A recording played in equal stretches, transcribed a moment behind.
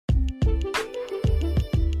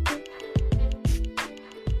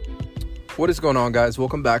What is going on, guys?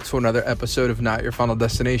 Welcome back to another episode of Not Your Final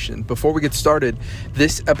Destination. Before we get started,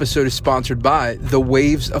 this episode is sponsored by The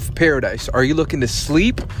Waves of Paradise. Are you looking to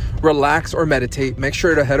sleep, relax, or meditate? Make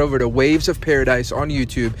sure to head over to Waves of Paradise on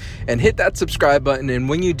YouTube and hit that subscribe button. And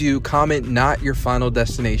when you do, comment Not Your Final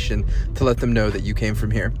Destination to let them know that you came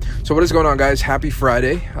from here. So what is going on, guys? Happy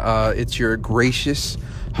Friday. It's your gracious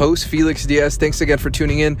host, Felix Diaz. Thanks again for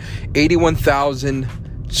tuning in. 81,000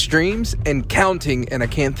 streams and counting, and I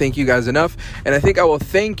can't thank you guys enough. And I think I will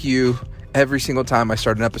thank you every single time I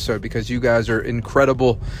start an episode because you guys are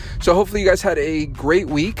incredible. So hopefully you guys had a great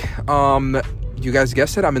week. You guys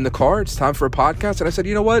guessed it, I'm in the car. It's time for a podcast. And I said,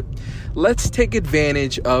 you know what? Let's take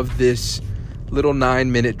advantage of this little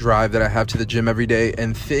 9-minute drive that I have to the gym every day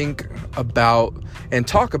and think about and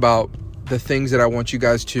talk about the things that I want you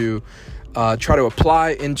guys to try to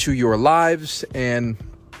apply into your lives. And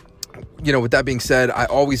you know, with that being said, I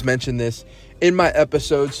always mention this in my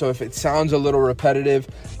episodes. So if it sounds a little repetitive,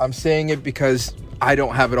 I'm saying it because I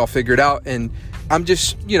don't have it all figured out. And I'm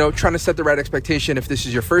just, trying to set the right expectation if this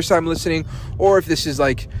is your first time listening or if this is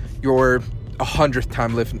like your 100th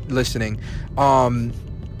time listening.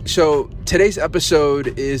 So today's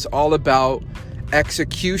episode is all about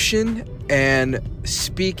execution and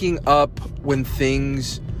speaking up when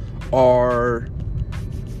things are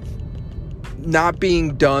not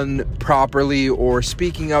being done properly, or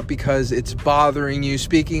speaking up because it's bothering you,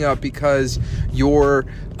 speaking up because your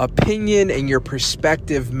opinion and your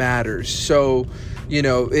perspective matters. So,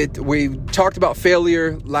 we talked about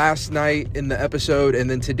failure last night in the episode,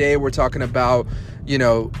 and then today we're talking about,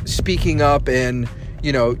 speaking up and,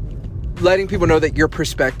 letting people know that your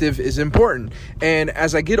perspective is important. And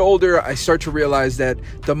as I get older, I start to realize that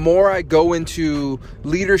the more I go into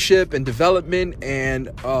leadership and development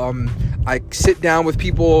and I sit down with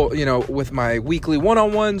people, with my weekly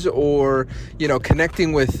one-on-ones or,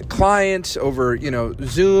 connecting with clients over,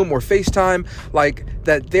 Zoom or FaceTime, like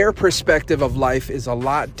that their perspective of life is a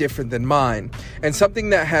lot different than mine. And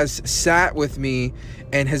something that has sat with me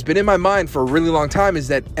and has been in my mind for a really long time is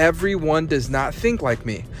that everyone does not think like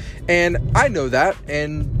me. And I know that.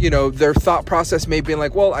 And, their thought process may be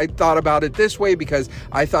like, well, I thought about it this way because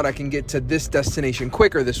I thought I can get to this destination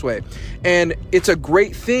quicker this way. And it's a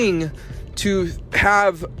great thing to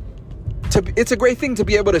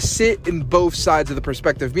be able to sit in both sides of the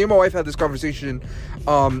perspective. Me and my wife had this conversation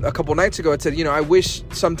a couple nights ago. It said, I wish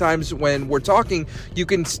sometimes when we're talking, you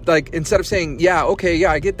can instead of saying, yeah, okay,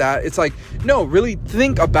 yeah, I get that. It's like, no, really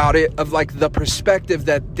think about it of like the perspective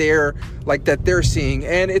that they're seeing.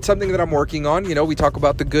 And it's something that I'm working on. We talk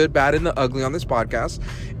about the good, bad, and the ugly on this podcast.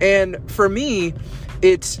 And for me,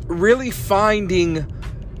 it's really finding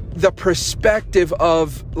the perspective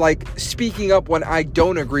of like speaking up when I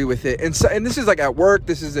don't agree with it. And this is like at work,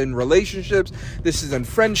 this is in relationships, this is in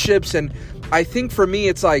friendships. And I think for me,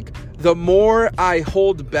 it's like the more I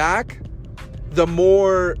hold back, the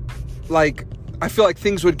more like I feel like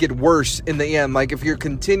things would get worse in the end. Like if you're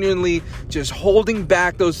continually just holding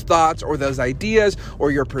back those thoughts or those ideas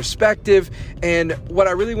or your perspective. And what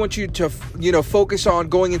I really want you to, focus on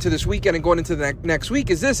going into this weekend and going into the next week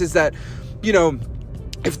is that,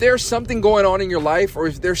 if there's something going on in your life or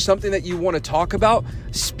if there's something that you want to talk about,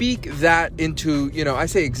 speak that into, I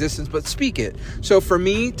say existence, but speak it. So for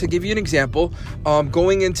me, to give you an example,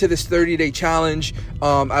 going into this 30-day challenge,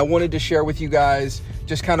 I wanted to share with you guys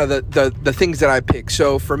just kind of the things that I picked.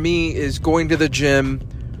 So for me is going to the gym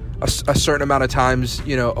a certain amount of times,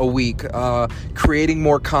 a week, creating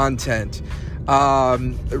more content,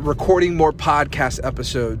 recording more podcast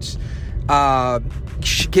episodes,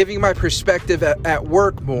 giving my perspective at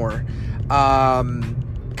work more,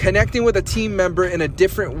 connecting with a team member in a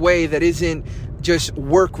different way that isn't just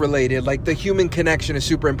work related. Like the human connection is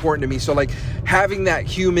super important to me. So like having that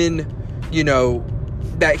human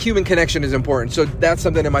connection is important. So that's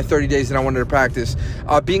something in my 30 days that I wanted to practice.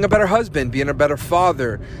 Being a better husband, being a better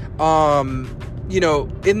father. In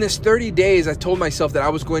this 30 days, I told myself that I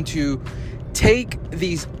was going to take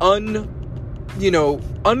these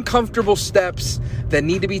uncomfortable steps that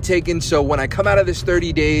need to be taken. So when I come out of this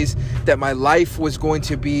 30 days, that my life was going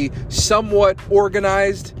to be somewhat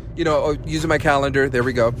organized, using my calendar. There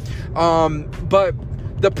we go. But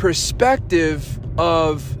the perspective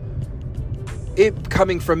of it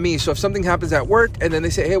coming from me. So if something happens at work and then they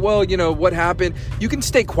say, hey, well, what happened? You can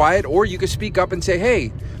stay quiet or you can speak up and say,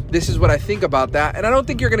 hey, this is what I think about that. And I don't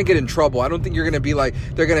think you're going to get in trouble. I don't think you're going to be like,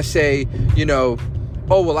 they're going to say,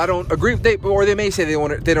 oh, well, I don't agree. Or they may say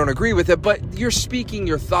they don't agree with it, but you're speaking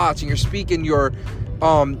your thoughts and you're speaking your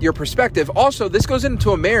your perspective. Also, this goes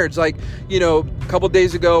into a marriage. Like, a couple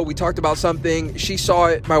days ago, we talked about something. She saw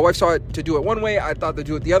it. My wife saw it to do it one way. I thought to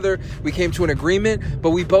do it the other. We came to an agreement, but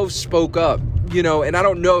we both spoke up, and I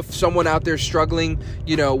don't know if someone out there struggling,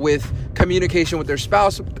 with communication with their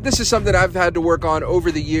spouse. But this is something I've had to work on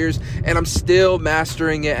over the years, and I'm still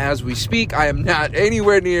mastering it as we speak. I am not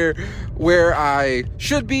anywhere near where I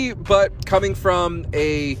should be, but coming from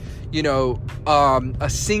a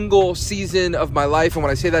single season of my life. And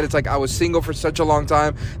when I say that, it's like I was single for such a long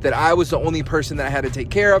time that I was the only person that I had to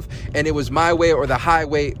take care of. And it was my way or the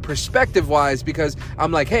highway perspective wise, because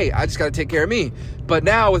I'm like, hey, I just got to take care of me. But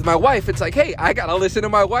now with my wife, it's like, hey, I got to listen to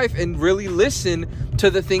my wife and really listen to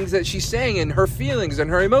the things that she's saying and her feelings and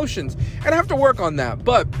her emotions. And I have to work on that.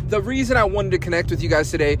 But the reason I wanted to connect with you guys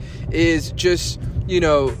today is just,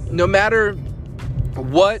 no matter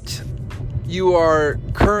what you are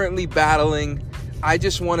currently battling, I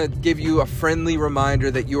just want to give you a friendly reminder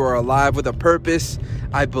that you are alive with a purpose.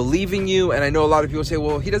 I believe in you. And I know a lot of people say,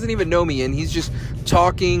 well, he doesn't even know me and he's just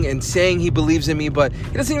talking and saying he believes in me, but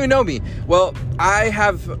he doesn't even know me. Well, I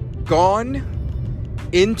have gone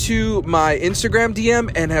into my Instagram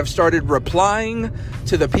DM and have started replying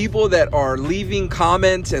to the people that are leaving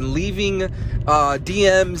comments and leaving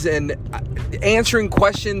DMs and answering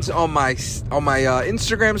questions on my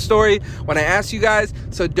Instagram story when I ask you guys.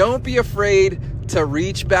 So don't be afraid to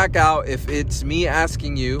reach back out if it's me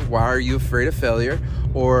asking you, why are you afraid of failure?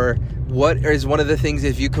 Or what is one of the things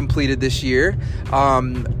if you completed this year?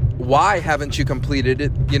 Why haven't you completed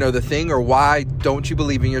it, the thing, or why don't you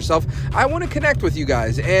believe in yourself? I want to connect with you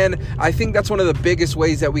guys. And I think that's one of the biggest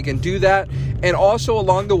ways that we can do that. And also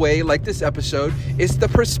along the way, like this episode, is the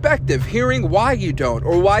perspective, hearing why you don't,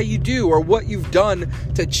 or why you do, or what you've done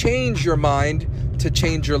to change your mind, to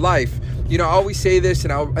change your life. I always say this,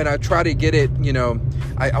 and I try to get it,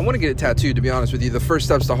 I want to get it tattooed, to be honest with you. The first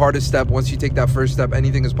step's the hardest step. Once you take that first step,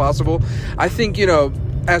 anything is possible. I think,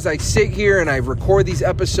 as I sit here and I record these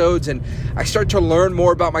episodes and I start to learn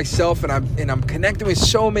more about myself, and I'm connecting with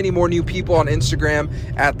so many more new people on Instagram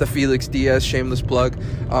at the Felix Diaz, shameless plug.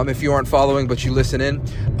 If you aren't following, but you listen in,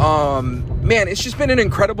 man, it's just been an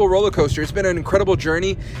incredible roller coaster. It's been an incredible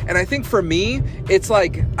journey. And I think for me, it's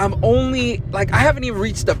like, I haven't even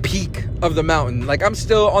reached the peak of the mountain. Like, I'm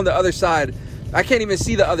still on the other side. I can't even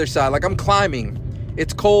see the other side. Like, I'm climbing.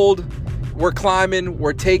 It's cold. We're climbing,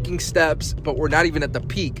 we're taking steps, but we're not even at the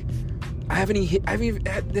peak.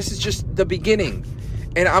 This is just the beginning.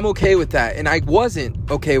 And I'm okay with that. And I wasn't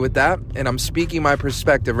okay with that. And I'm speaking my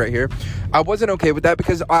perspective right here. I wasn't okay with that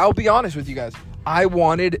because I'll be honest with you guys. I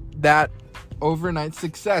wanted that overnight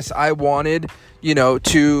success. I wanted,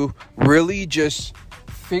 to really just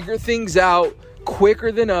figure things out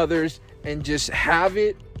quicker than others and just have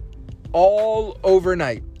it all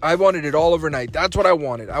overnight. I wanted it all overnight. That's what I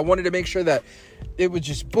wanted. I wanted to make sure that it was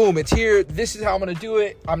just boom, it's here. This is how I'm going to do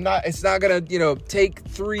it. It's not going to, take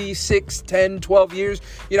 3, 6, 10, 12 years.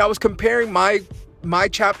 I was comparing my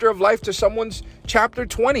chapter of life to someone's chapter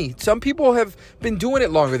 20. Some people have been doing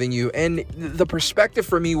it longer than you. And the perspective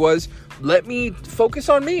for me was, let me focus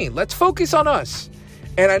on me. Let's focus on us.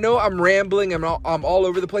 And I know I'm rambling. I'm all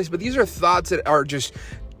over the place, but these are thoughts that are just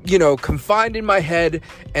confined in my head,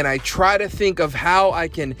 and I try to think of how I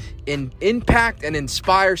can impact and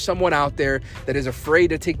inspire someone out there that is afraid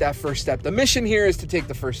to take that first step. The mission here is to take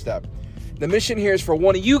the first step. The mission here is for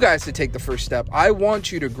one of you guys to take the first step. I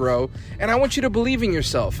want you to grow, and I want you to believe in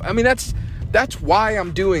yourself. I mean, that's why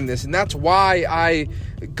I'm doing this, and that's why I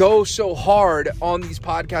go so hard on these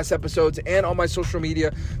podcast episodes and on my social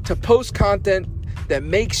media to post content that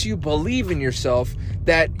makes you believe in yourself,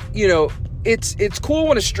 that, It's cool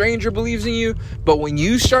when a stranger believes in you, but when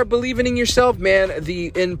you start believing in yourself, man,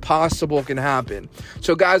 the impossible can happen.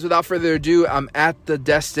 So guys, without further ado, I'm at the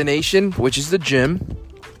destination, which is the gym.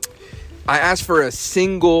 I asked for a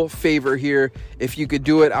single favor here. If you could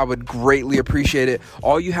do it, I would greatly appreciate it.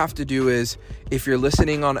 All you have to do is, if you're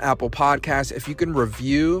listening on Apple Podcasts, if you can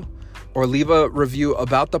review or leave a review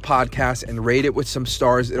about the podcast and rate it with some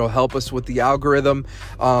stars. It'll help us with the algorithm.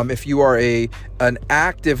 If you are an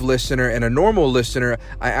active listener and a normal listener,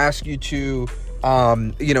 I ask you to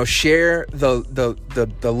share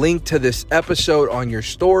the link to this episode on your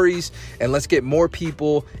stories, and let's get more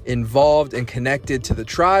people involved and connected to the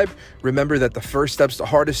tribe. Remember that the first step's the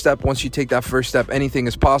hardest step. Once you take that first step, anything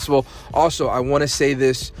is possible. Also, I want to say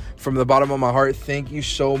this from the bottom of my heart. Thank you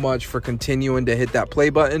so much for continuing to hit that play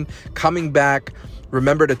button, coming back.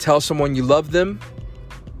 Remember to tell someone you love them,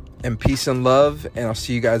 and peace and love, and I'll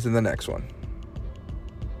see you guys in the next one.